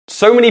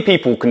So many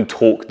people can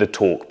talk the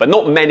talk, but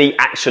not many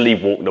actually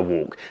walk the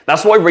walk.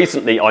 That's why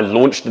recently I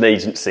launched an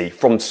agency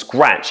from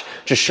scratch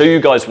to show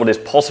you guys what is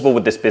possible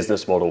with this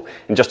business model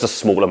in just a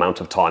small amount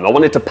of time. I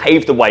wanted to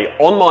pave the way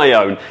on my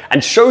own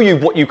and show you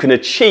what you can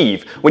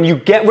achieve when you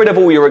get rid of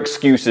all your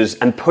excuses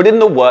and put in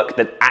the work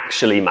that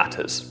actually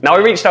matters. Now,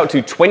 I reached out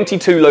to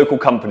 22 local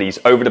companies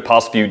over the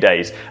past few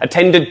days,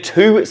 attended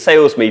 2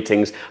 sales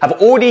meetings, have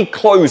already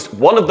closed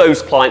one of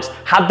those clients,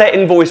 had their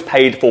invoice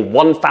paid for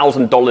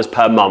 $1,000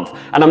 per month,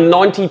 and I'm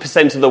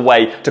 90% of the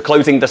way to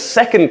closing the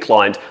second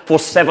client for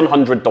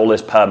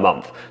 $700 per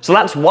month. So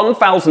that's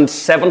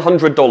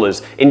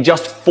 $1,700 in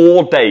just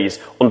 4 days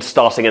on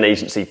starting an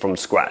agency from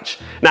scratch.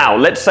 Now,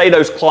 let's say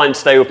those clients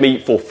stay with me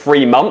for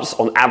 3 months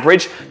on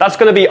average. That's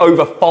going to be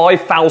over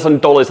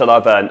 $5,000 that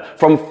I've earned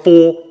from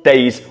 4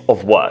 days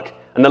of work.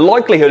 And the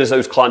likelihood is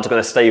those clients are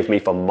going to stay with me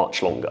for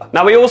much longer.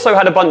 Now, we also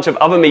had a bunch of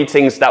other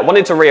meetings that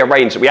wanted to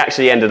rearrange that we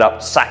actually ended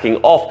up sacking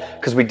off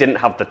because we didn't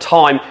have the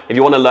time. If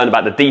you want to learn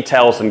about the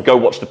details, then go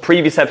watch the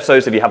previous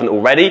episodes if you haven't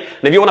already.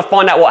 And if you want to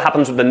find out what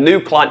happens with the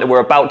new client that we're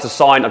about to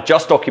sign, I've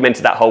just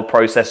documented that whole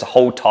process,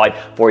 hold tight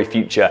for a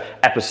future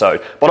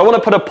episode. But I want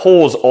to put a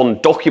pause on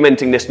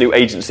documenting this new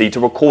agency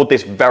to record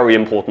this very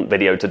important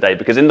video today,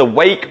 because in the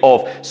wake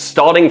of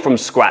starting from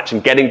scratch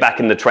and getting back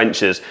in the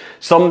trenches,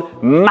 some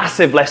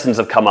massive lessons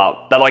have come up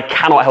that I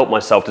cannot help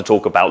myself to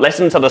talk about.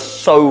 Lessons that are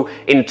so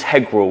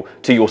integral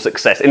to your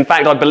success. In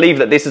fact, I believe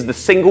that this is the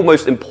single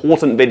most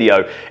important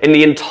video in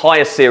the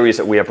entire series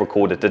that we have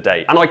recorded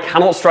today. And I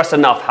cannot stress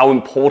enough how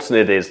important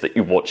it is that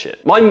you watch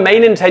it. My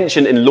main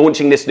intention in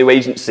launching this new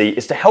agency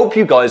is to help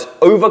you guys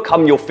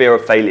overcome your fear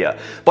of failure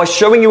by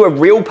showing you a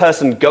real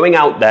person going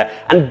out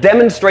there and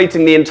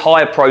demonstrating the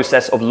entire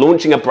process of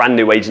launching a brand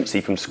new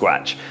agency from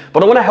scratch.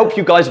 But I want to help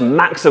you guys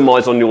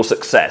maximize on your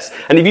success.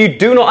 And if you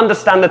do not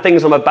understand the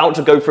things I'm about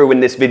to go through in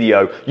this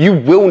video, you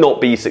will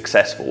not be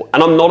successful,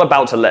 and I'm not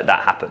about to let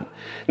that happen.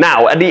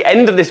 Now, at the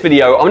end of this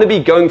video, I'm going to be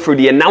going through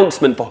the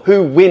announcement for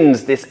who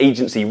wins this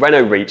agency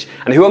Reno Reach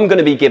and who I'm going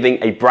to be giving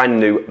a brand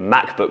new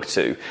MacBook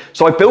to.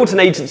 So I built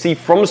an agency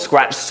from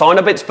scratch, signed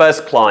up its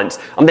first clients,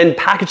 and then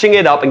packaging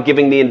it up and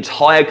giving the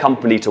entire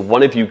company to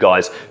one of you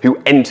guys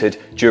who entered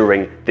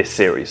during this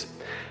series.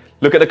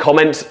 Look at the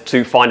comments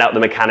to find out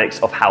the mechanics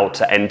of how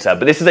to enter.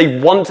 But this is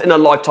a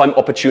once-in-a-lifetime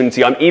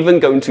opportunity. I'm even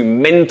going to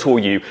mentor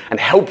you and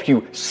help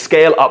you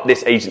scale up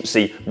this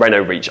agency,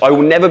 Reno Reach. I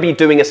will never be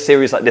doing a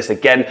series like this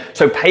again,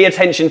 so pay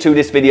attention to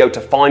this video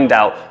to find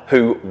out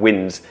who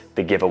wins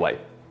the giveaway.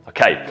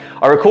 Okay,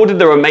 I recorded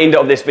the remainder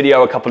of this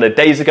video a couple of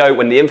days ago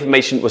when the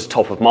information was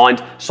top of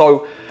mind,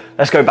 so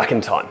let's go back in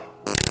time.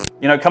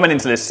 You know, coming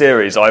into this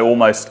series, I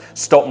almost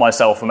stopped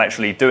myself from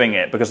actually doing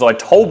it because I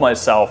told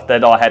myself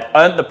that I had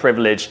earned the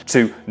privilege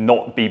to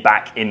not be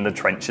back in the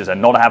trenches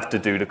and not have to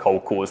do the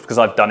cold calls because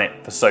I've done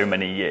it for so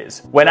many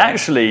years. When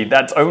actually,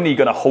 that's only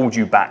going to hold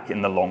you back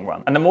in the long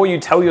run. And the more you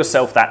tell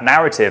yourself that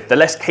narrative, the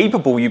less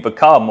capable you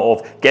become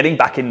of getting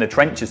back in the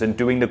trenches and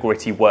doing the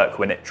gritty work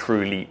when it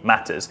truly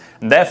matters.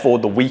 And therefore,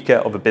 the weaker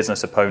of a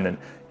business opponent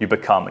you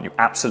become, and you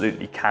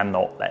absolutely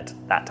cannot let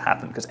that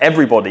happen because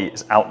everybody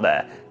is out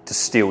there to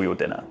steal your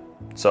dinner.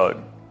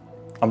 So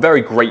I'm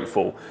very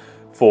grateful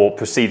for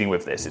proceeding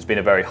with this. It's been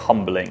a very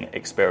humbling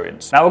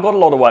experience. Now, we've got a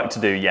lot of work to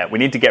do yet. We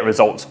need to get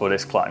results for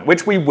this client,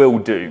 which we will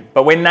do.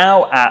 But we're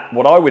now at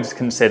what I would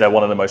consider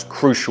one of the most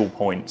crucial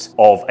points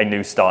of a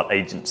new start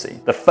agency.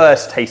 The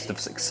first taste of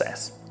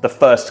success. The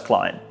first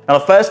client. Now,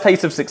 the first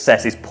taste of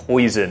success is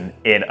poison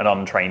in an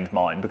untrained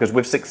mind because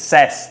with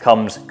success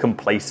comes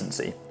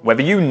complacency,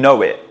 whether you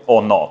know it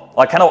or not.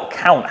 I cannot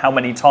count how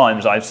many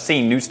times I've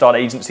seen new start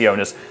agency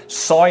owners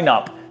sign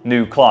up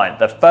new client,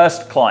 their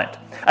first client,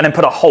 and then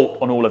put a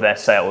halt on all of their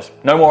sales.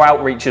 No more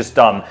outreach is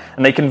done,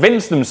 and they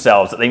convince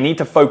themselves that they need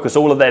to focus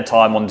all of their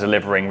time on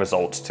delivering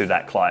results to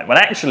that client, when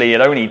actually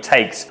it only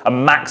takes a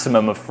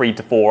maximum of 3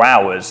 to 4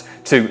 hours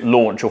to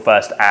launch your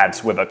first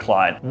ads with a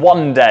client.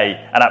 1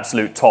 day at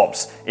absolute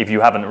tops if you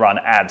haven't run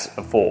ads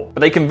before.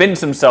 But they convince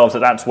themselves that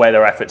that's where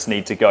their efforts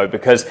need to go,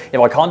 because if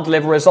I can't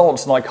deliver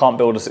results, then I can't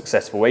build a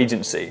successful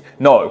agency.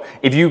 No,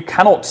 if you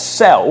cannot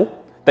sell,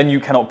 then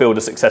you cannot build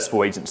a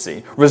successful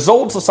agency.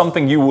 Results are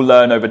something you will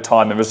learn over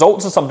time, and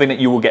results are something that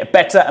you will get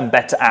better and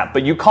better at,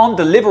 but you can't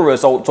deliver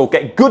results or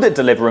get good at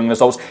delivering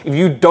results if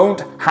you don't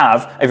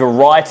have a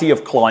variety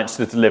of clients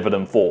to deliver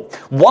them for.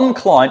 One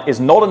client is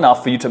not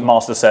enough for you to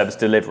master service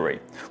delivery.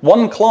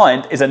 One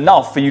client is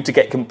enough for you to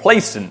get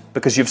complacent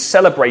because you've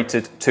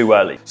celebrated too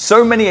early.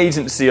 So many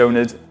agency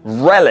owners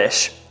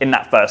relish in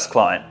that first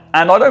client.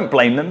 And I don't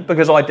blame them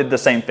because I did the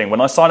same thing. When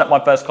I signed up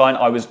my first client,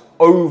 I was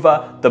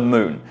over the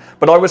moon.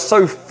 But I was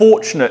so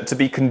fortunate to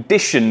be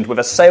conditioned with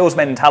a sales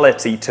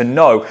mentality to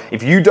know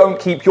if you don't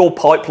keep your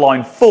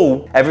pipeline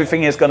full,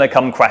 everything is going to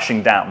come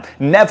crashing down.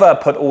 Never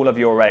put all of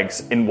your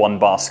eggs in one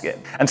basket.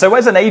 And so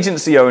as an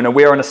agency owner,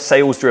 we're in a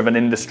sales-driven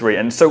industry.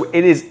 And so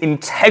it is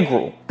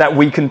integral that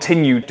we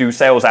continue to do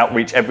sales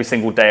outreach every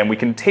single day and we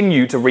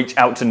continue to reach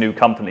out to new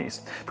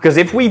companies. Because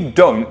if we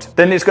don't,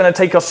 then it's going to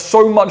take us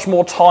so much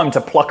more time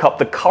to pluck up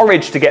the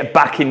courage to get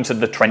back into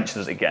the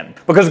trenches again.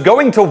 Because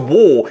going to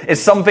war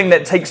is something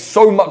that takes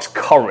so much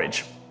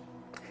courage.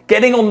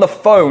 Getting on the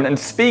phone and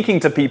speaking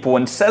to people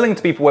and selling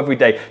to people every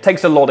day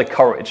takes a lot of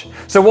courage.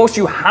 So whilst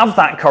you have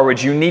that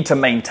courage, you need to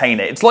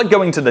maintain it. It's like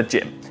going to the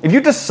gym. If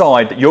you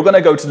decide that you're going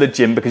to go to the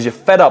gym because you're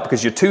fed up,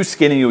 because you're too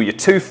skinny or you're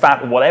too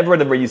fat, or whatever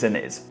the reason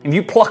is, if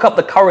you pluck up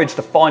the courage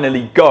to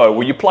finally go,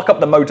 or you pluck up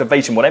the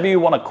motivation, whatever you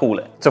want to call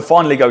it, to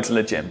finally go to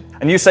the gym,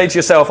 and you say to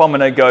yourself, I'm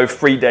going to go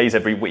 3 days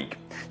every week.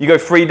 You go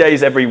 3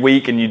 days every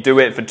week and you do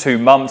it for 2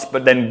 months,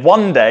 but then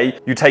one day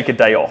you take a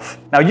day off.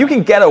 Now you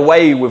can get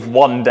away with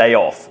 1 day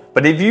off,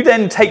 but if you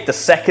then take the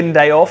second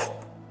day off,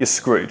 you're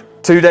screwed.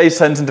 2 days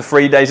turns into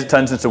 3 days, it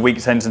turns into a week,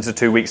 it turns into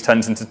 2 weeks,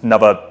 turns into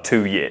another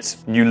 2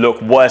 years. You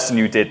look worse than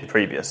you did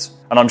previous.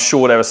 And I'm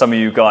sure there are some of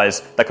you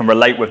guys that can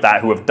relate with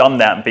that, who have done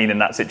that and been in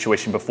that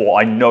situation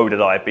before. I know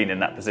that I have been in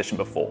that position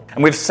before.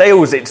 And with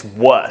sales, it's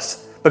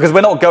worse. Because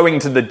we're not going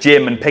to the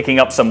gym and picking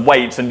up some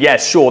weights, and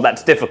yes, sure,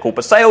 that's difficult,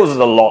 but sales is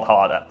a lot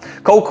harder.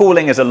 Cold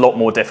calling is a lot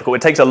more difficult.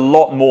 It takes a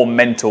lot more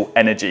mental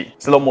energy.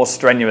 It's a lot more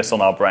strenuous on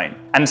our brain.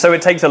 And so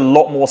it takes a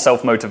lot more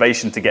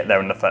self-motivation to get there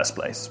in the first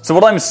place. So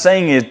what I'm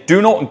saying is,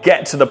 do not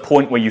get to the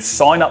point where you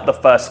sign up the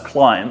first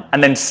client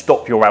and then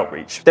stop your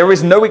outreach. There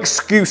is no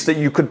excuse that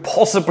you could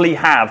possibly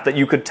have that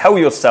you could tell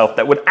yourself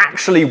that would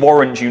actually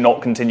warrant you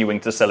not continuing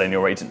to sell in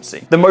your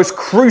agency. The most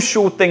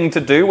crucial thing to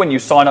do when you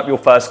sign up your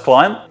first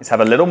client is have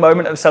a little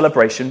moment of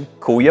celebration,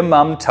 call your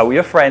mum, tell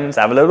your friends,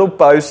 have a little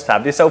boast,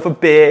 have yourself a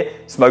beer,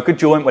 smoke a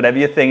joint, whatever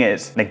your thing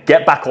is, and then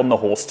get back on the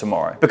horse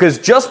tomorrow. Because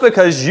just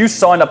because you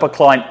signed up a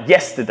client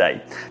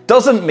yesterday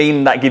doesn't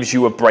mean that gives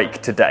you a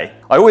break today.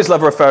 I always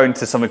love referring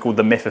to something called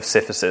the myth of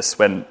Sisyphus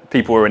when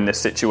people are in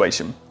this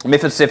situation. The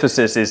myth of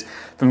Sisyphus is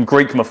from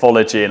Greek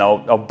mythology, and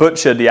I'll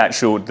butcher the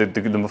actual the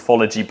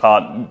mythology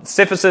part.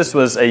 Sisyphus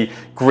was a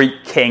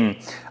Greek king,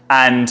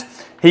 and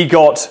he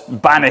got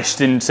banished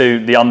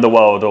into the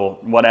underworld or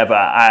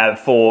whatever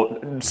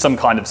for some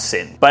kind of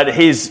sin. But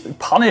his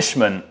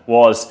punishment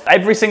was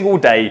every single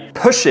day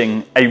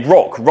pushing a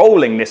rock,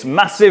 rolling this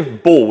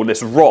massive ball,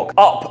 this rock,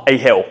 up a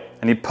hill.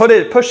 And he'd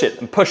push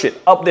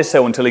it up this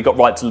hill until he got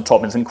right to the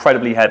top. It's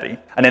incredibly heavy.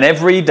 And then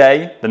every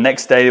day, the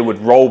next day, it would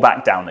roll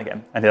back down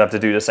again. And he'd have to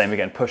do the same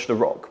again, push the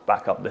rock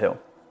back up the hill,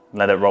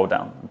 let it roll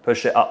down,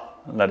 push it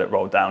up, and let it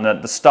roll down. And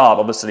at the start,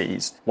 obviously,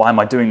 he's, why am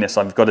I doing this?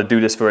 I've got to do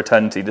this for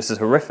eternity. This is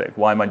horrific.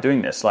 Why am I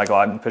doing this? Like,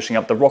 I'm pushing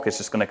up the rock, it's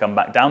just going to come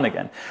back down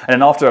again. And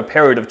then after a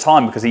period of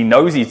time, because he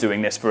knows he's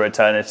doing this for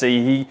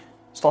eternity, he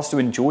starts to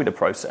enjoy the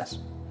process.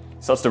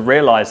 He starts to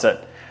realize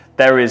that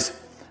there is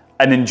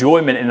an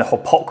enjoyment in the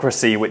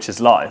hypocrisy which is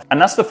life. And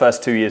that's the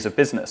first 2 years of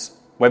business,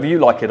 whether you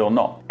like it or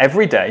not.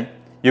 Every day,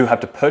 you have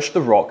to push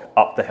the rock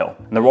up the hill,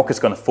 and the rock is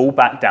going to fall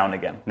back down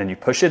again. And then you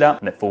push it up,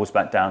 and it falls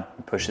back down,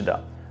 and push it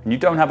up. And you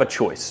don't have a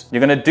choice.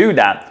 You're going to do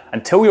that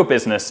until your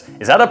business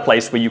is at a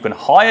place where you can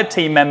hire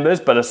team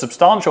members, but a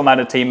substantial amount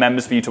of team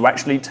members for you to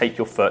actually take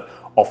your foot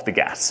off the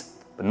gas.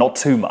 But not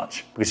too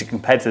much, because your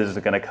competitors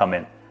are going to come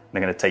in and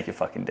they're going to take your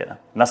fucking dinner.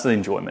 And that's the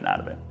enjoyment out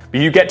of it. But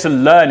you get to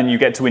learn and you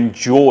get to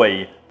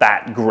enjoy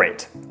that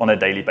grit on a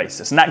daily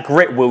basis. And that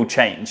grit will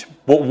change.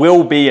 What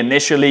will be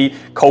initially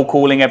cold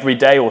calling every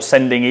day or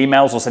sending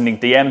emails or sending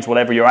DMs,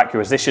 whatever your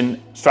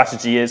acquisition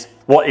strategy is,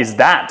 what is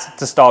that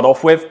to start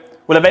off with?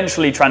 Will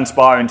eventually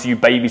transpire into you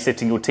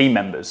babysitting your team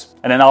members.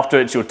 And then after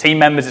it's your team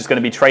members, it's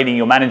going to be training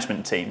your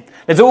management team.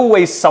 There's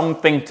always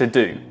something to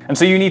do. And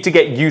so you need to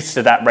get used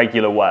to that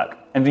regular work.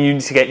 And you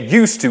need to get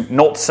used to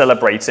not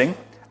celebrating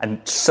and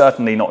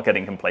certainly not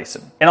getting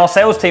complacent. In our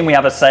sales team, we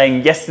have a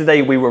saying,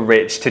 yesterday we were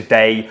rich,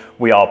 today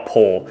we are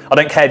poor. I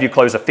don't care if you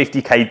close a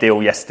 50K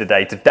deal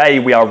yesterday, today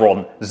we are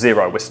on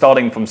zero. We're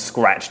starting from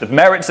scratch. The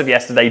merits of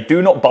yesterday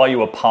do not buy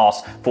you a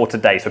pass for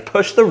today. So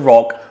push the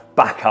rock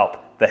back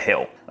up the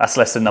hill. That's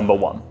lesson number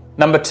one.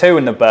 Number two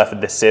in the birth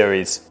of this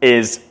series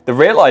is the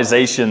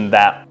realization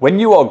that when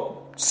you are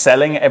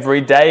selling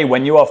every day,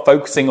 when you are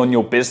focusing on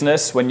your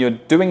business, when you're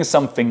doing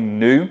something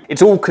new,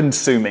 it's all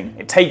consuming.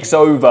 It takes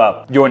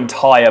over your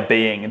entire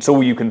being. It's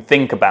all you can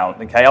think about.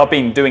 Okay, I've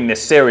been doing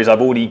this series.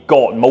 I've already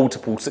got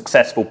multiple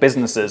successful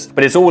businesses,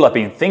 but it's all I've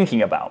been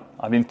thinking about.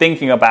 I've been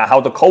thinking about how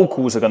the cold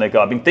calls are going to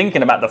go. I've been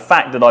thinking about the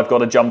fact that I've got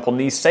to jump on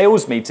these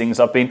sales meetings.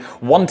 I've been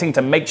wanting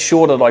to make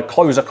sure that I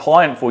close a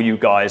client for you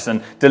guys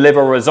and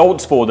deliver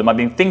results for them. I've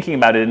been thinking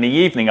about it in the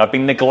evening. I've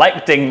been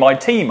neglecting my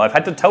team. I've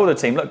had to tell the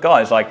team, look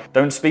guys, like,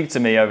 don't speak to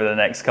me over the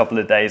next couple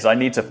of days. I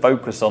need to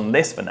focus on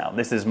this for now.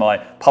 This is my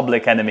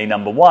public enemy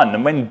number one.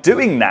 And when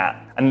doing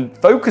that and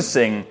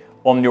focusing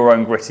on your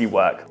own gritty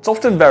work, it's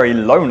often very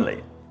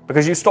lonely,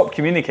 because you stop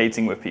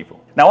communicating with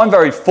people. Now, I'm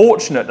very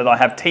fortunate that I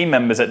have team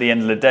members at the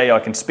end of the day I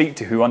can speak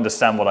to who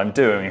understand what I'm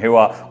doing, who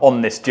are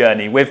on this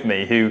journey with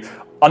me, who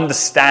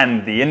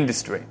understand the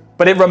industry.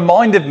 But it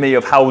reminded me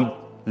of how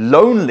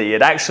lonely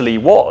it actually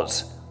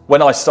was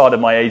when I started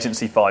my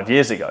agency 5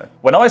 years ago.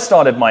 When I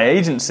started my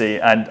agency,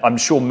 and I'm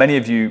sure many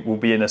of you will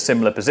be in a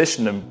similar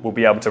position and will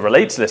be able to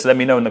relate to this, let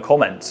me know in the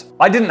comments.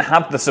 I didn't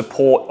have the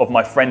support of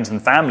my friends and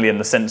family in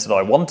the sense that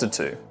I wanted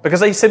to, because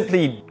they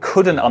simply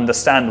couldn't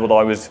understand what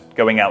I was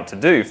going out to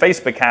do.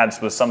 Facebook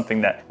ads was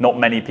something that not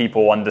many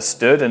people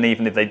understood, and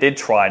even if they did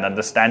try and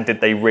understand, did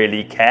they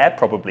really care?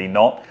 Probably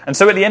not. And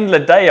so at the end of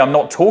the day, I'm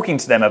not talking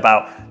to them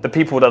about the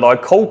people that I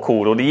cold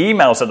called, or the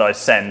emails that I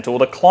sent, or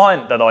the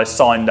client that I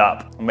signed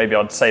up. Or maybe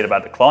I'd say it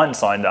about the client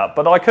signed up,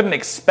 but I couldn't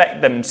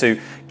expect them to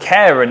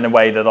care in the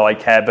way that I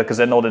care because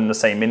they're not in the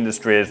same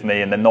industry as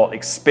me and they're not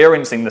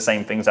experiencing the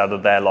same things out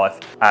of their life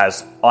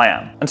as I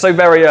am. And so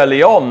very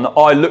early on,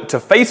 I looked to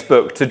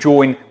Facebook to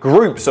join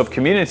groups of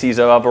communities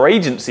of other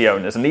agency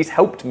owners, and these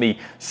helped me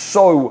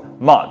so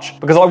much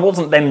because I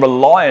wasn't then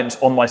reliant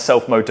on my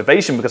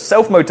self-motivation, because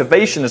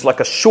self-motivation is like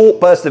a short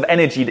burst of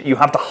energy that you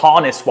have to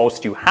harness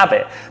whilst you have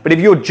it. But if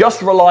you're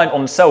just reliant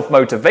on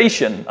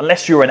self-motivation,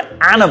 unless you're an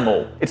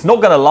animal, it's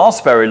not going to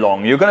last very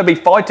long. You're going to be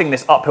fighting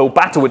this uphill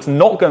battle. It's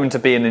not going to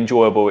be an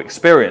enjoyable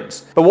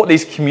experience. But what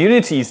these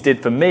communities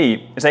did for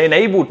me is they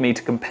enabled me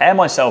to compare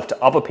myself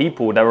to other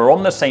people that were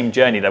on the same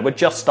journey, that were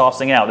just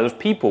starting out. There was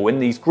people in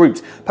these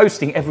groups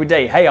posting every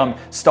day, hey, I'm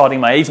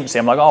starting my agency.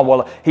 I'm like, oh,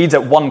 well, he's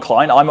at one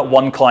client, I'm at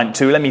one client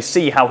too. Let me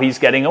see how he's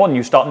getting on.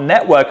 You start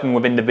networking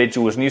with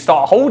individuals and you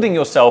start holding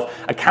yourself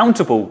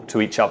accountable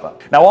to each other.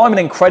 Now, I'm an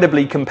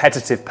incredibly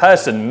competitive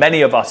person.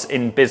 Many of us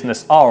in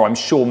business are. I'm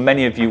sure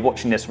many of you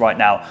watching this right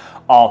now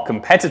are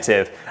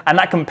competitive, and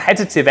that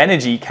competitive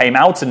energy came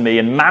out in me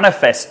and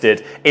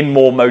manifested in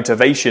more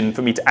motivation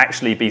for me to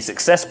actually be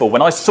successful.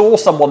 When I saw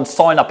someone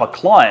sign up a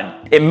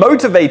client, it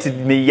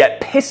motivated me yet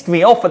pissed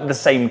me off at the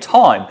same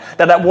time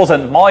that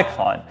wasn't my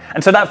client.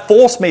 And so that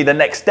forced me the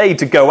next day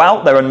to go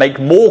out there and make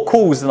more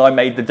calls than I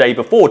made the day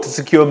before, to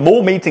secure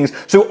more meetings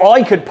so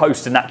I could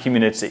post in that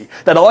community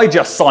that I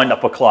just signed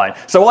up a client,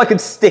 so I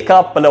could stick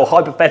up a little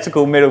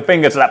hypothetical middle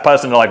finger to that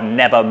person that I've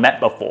never met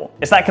before.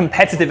 It's that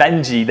competitive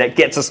energy that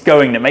gets us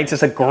going, that makes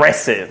us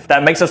aggressive,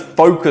 that makes us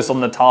focus on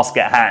the task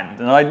at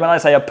hand. And when I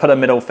say I put a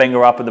middle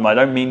finger up at them, I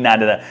don't mean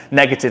that in a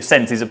negative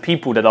sense. These are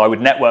people that I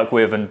would network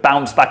with and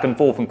bounce back and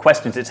forth and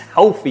questions. It's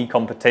healthy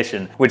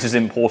competition, which is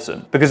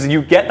important, because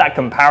you get that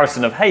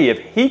comparison of, hey, if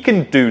he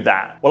can do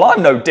that, well,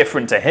 I'm no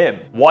different to him.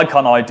 Why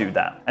can't I do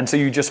that? And so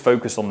you just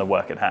focus on the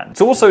work at hand.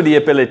 It's also the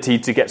ability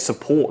to get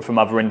support from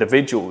other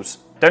individuals.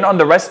 Don't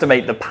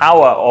underestimate the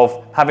power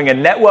of having a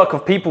network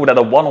of people that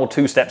are 1 or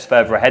 2 steps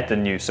further ahead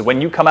than you. So when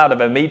you come out of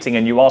a meeting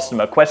and you ask them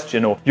a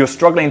question, or you're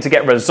struggling to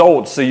get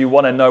results, so you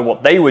want to know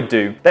what they would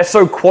do, they're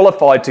so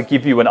qualified to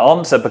give you an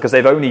answer because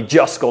they've only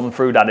just gone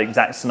through that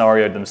exact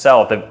scenario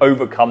themselves. They've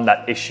overcome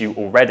that issue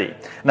already.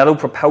 And that'll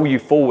propel you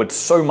forward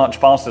so much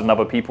faster than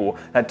other people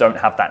that don't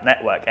have that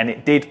network. And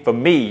it did for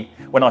me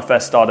when I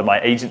first started my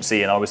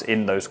agency and I was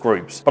in those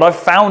groups. But I've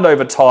found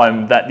over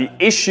time that the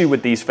issue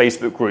with these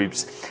Facebook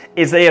groups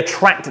is they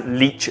attract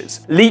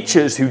leeches.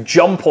 Leeches who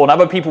jump on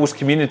other people's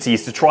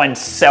communities to try and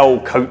sell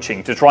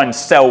coaching, to try and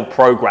sell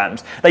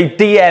programs. They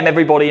DM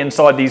everybody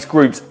inside these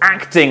groups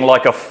acting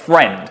like a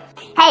friend.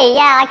 Hey,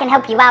 yeah, I can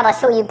help you out. I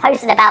saw you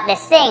posted about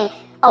this thing.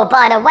 Oh,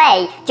 by the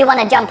way, do you want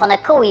to jump on a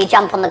call? You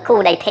jump on the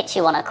call, they pitch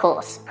you on a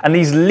course. And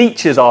these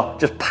leeches are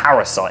just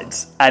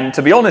parasites. And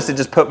to be honest, it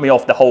just put me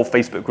off the whole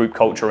Facebook group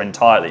culture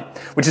entirely,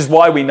 which is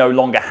why we no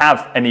longer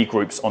have any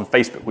groups on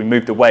Facebook. We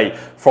moved away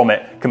from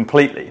it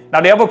completely.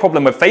 Now, the other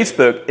problem with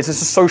Facebook is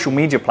it's a social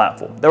media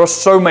platform. There are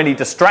so many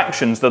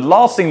distractions. The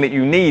last thing that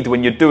you need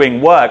when you're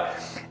doing work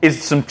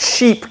is some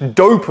cheap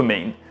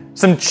dopamine,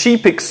 some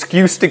cheap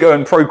excuse to go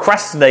and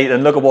procrastinate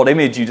and look at what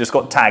image you just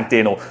got tagged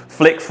in, or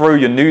flick through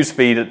your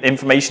newsfeed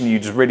information you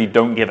just really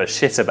don't give a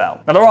shit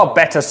about. Now, there are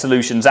better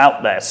solutions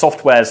out there.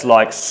 Softwares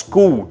like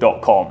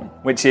School.com,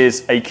 which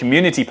is a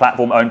community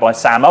platform owned by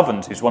Sam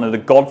Ovens, who's one of the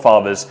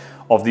godfathers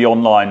of the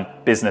online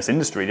business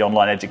industry, the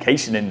online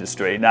education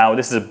industry. Now,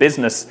 this is a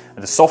business,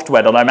 the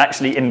software that I'm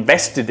actually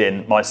invested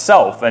in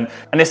myself. And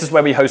this is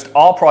where we host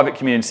our private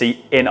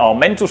community in our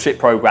mentorship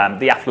program,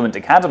 the Affluent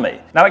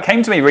Academy. Now, it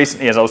came to me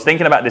recently as I was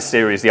thinking about this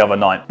series the other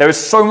night. There is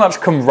so much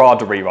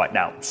camaraderie right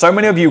now. So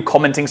many of you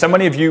commenting, so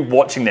many of you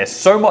watching this,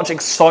 so much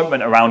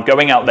excitement around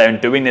going out there and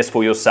doing this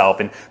for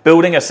yourself and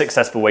building a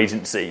successful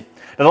agency,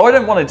 that I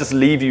don't want to just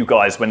leave you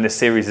guys when this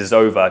series is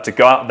over to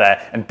go out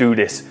there and do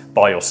this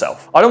by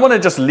yourself. I don't want to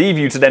just leave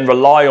you to then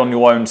rely on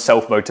your own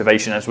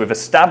self-motivation. As we've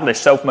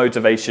established,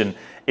 self-motivation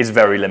is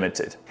very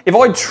limited. If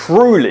I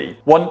truly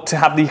want to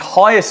have the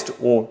highest,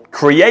 or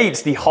create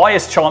the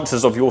highest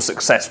chances of your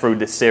success through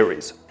this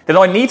series, then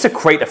I need to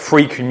create a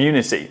free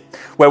community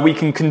where we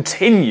can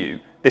continue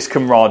this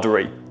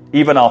camaraderie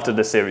even after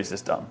the series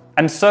is done.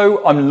 And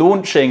so I'm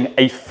launching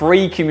a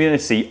free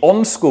community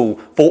on School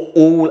for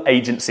all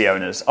agency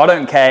owners. I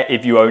don't care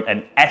if you own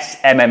an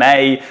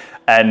SMMA,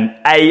 an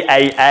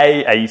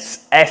AAA, a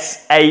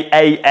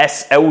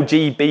SAAS,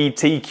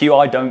 LGBTQ,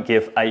 I don't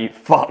give a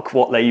fuck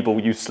what label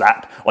you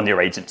slap on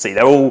your agency.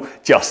 They're all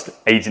just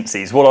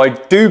agencies. What I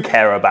do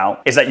care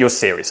about is that you're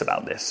serious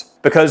about this,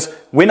 because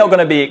we're not going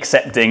to be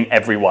accepting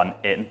everyone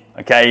in,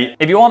 okay?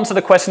 If you answer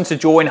the question to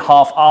join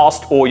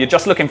half-assed, or you're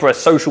just looking for a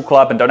social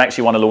club and don't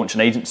actually want to launch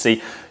an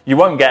agency, you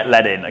won't get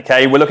let in,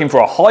 okay? We're looking for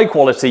a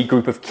high-quality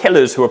group of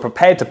killers who are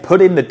prepared to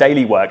put in the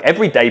daily work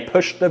every day,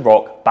 push the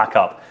rock back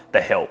up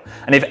the hill.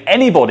 And if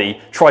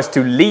anybody tries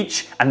to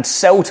leech and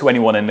sell to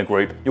anyone in the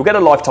group, you'll get a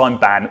lifetime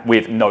ban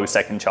with no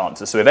second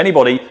chances. So if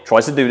anybody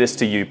tries to do this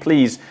to you,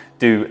 please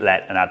do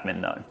let an admin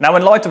know. Now,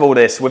 in light of all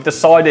this, we've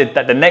decided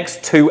that the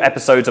next 2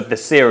 episodes of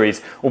this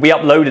series will be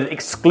uploaded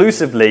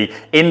exclusively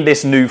in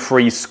this new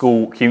free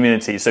school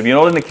community. So if you're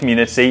not in the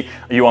community,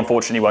 you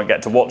unfortunately won't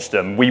get to watch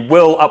them. We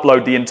will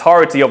upload the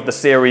entirety of the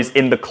series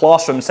in the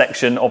classroom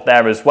section of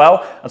there as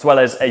well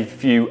as a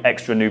few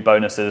extra new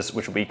bonuses,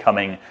 which will be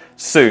coming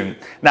soon.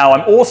 Now,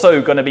 I'm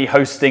also going to be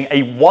hosting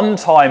a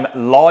one-time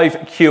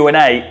live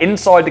Q&A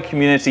inside the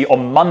community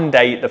on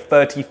Monday, the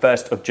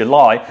 31st of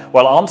July,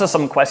 where I'll answer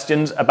some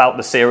questions about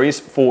the series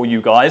for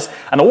you guys,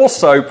 and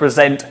also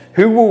present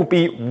who will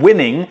be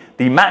winning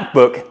the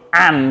MacBook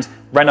and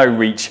Renault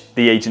Reach,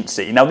 the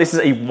agency. Now, this is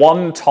a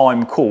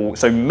one-time call,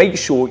 so make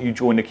sure you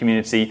join the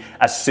community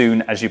as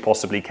soon as you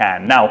possibly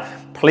can. Now,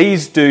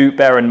 please do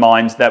bear in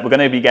mind that we're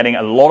going to be getting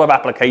a lot of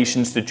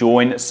applications to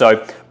join,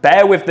 so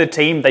bear with the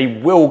team. They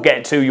will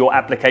get to your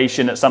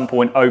application at some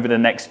point over the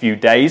next few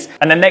days.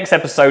 And the next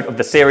episode of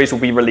the series will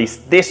be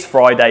released this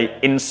Friday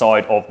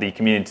inside of the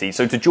community.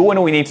 So to join,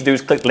 all you need to do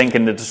is click the link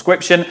in the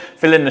description,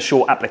 fill in the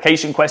short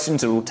application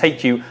questions. It will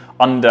take you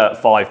under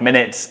 5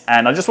 minutes.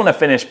 And I just want to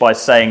finish by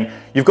saying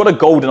you've got a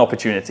golden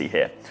opportunity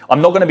here.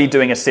 I'm not going to be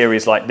doing a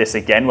series like this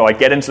again where I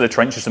get into the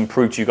trenches and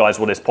prove to you guys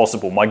what is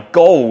possible. My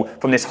goal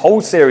from this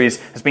whole series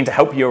has been to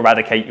help you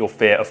eradicate your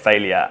fear of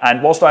failure.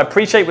 And whilst I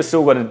appreciate we're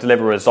still going to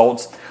deliver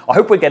results, I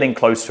hope we're getting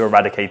close to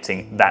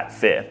eradicating that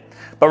fear.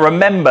 But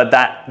remember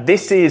that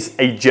this is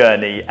a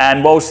journey,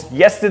 and whilst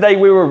yesterday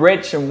we were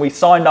rich and we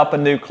signed up a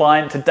new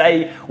client,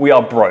 today we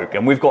are broke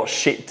and we've got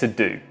shit to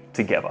do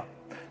together.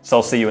 So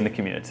I'll see you in the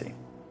community.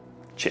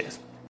 Cheers.